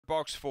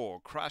box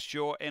 4. Crush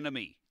Your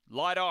Enemy.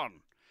 Light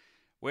on.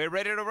 We're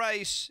ready to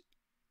race.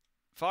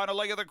 Final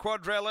leg of the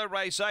quadrilla.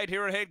 Race 8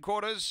 here at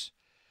headquarters.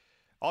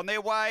 On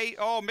their way,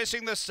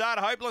 missing the start,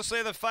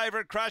 hopelessly the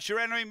favourite. Crush Your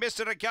Enemy missed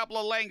it a couple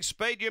of lengths.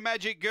 Speed Your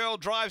Magic Girl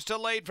drives to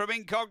lead from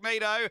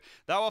Incognito.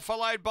 They were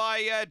followed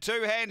by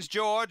Two Hands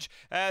George.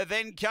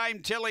 Then came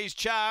Tilly's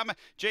Charm.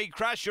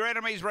 Crush Your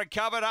Enemy's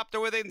recovered up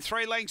to within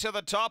 3 lengths of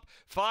the top.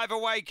 5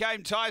 away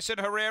came Tyson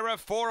Herrera.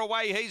 4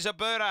 away, He's a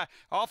Burner.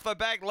 Off the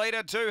back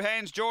leader, Two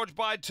Hands George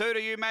by 2 to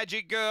You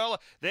Magic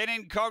Girl. Then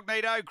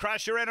Incognito.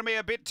 Crush Your Enemy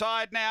a bit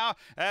tired now,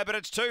 but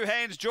it's Two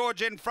Hands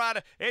George in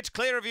front. It's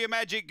clear of You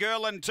Magic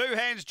Girl, and Two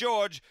Hands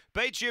George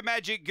beats You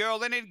Magic Girl.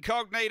 Then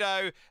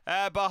Incognito.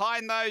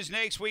 Behind those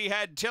next we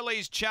had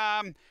Tilly's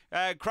Charm.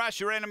 Crush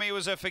Your Enemy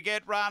was a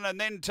forget run,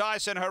 and then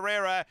Tyson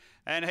Herrera,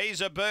 and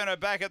He's a Burner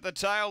back at the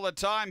tail. The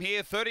time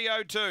here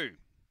 30:02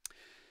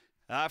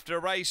 after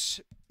race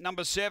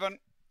number 7,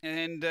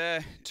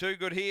 and too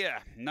good here.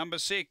 Number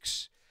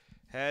 6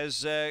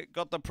 has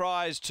got the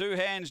prize. Two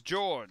Hands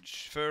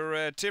George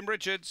for Tim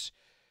Richards.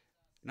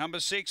 Number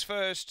 6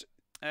 first.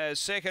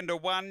 Second to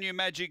 1 You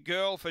Magic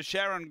Girl for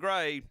Sharon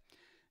Gray.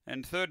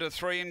 And third to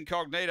 3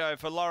 Incognito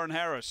for Lauren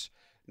Harris.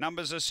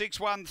 Numbers are 6,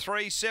 1,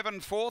 3,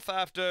 7, 4th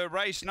after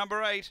race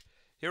number 8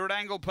 here at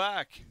Angle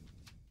Park.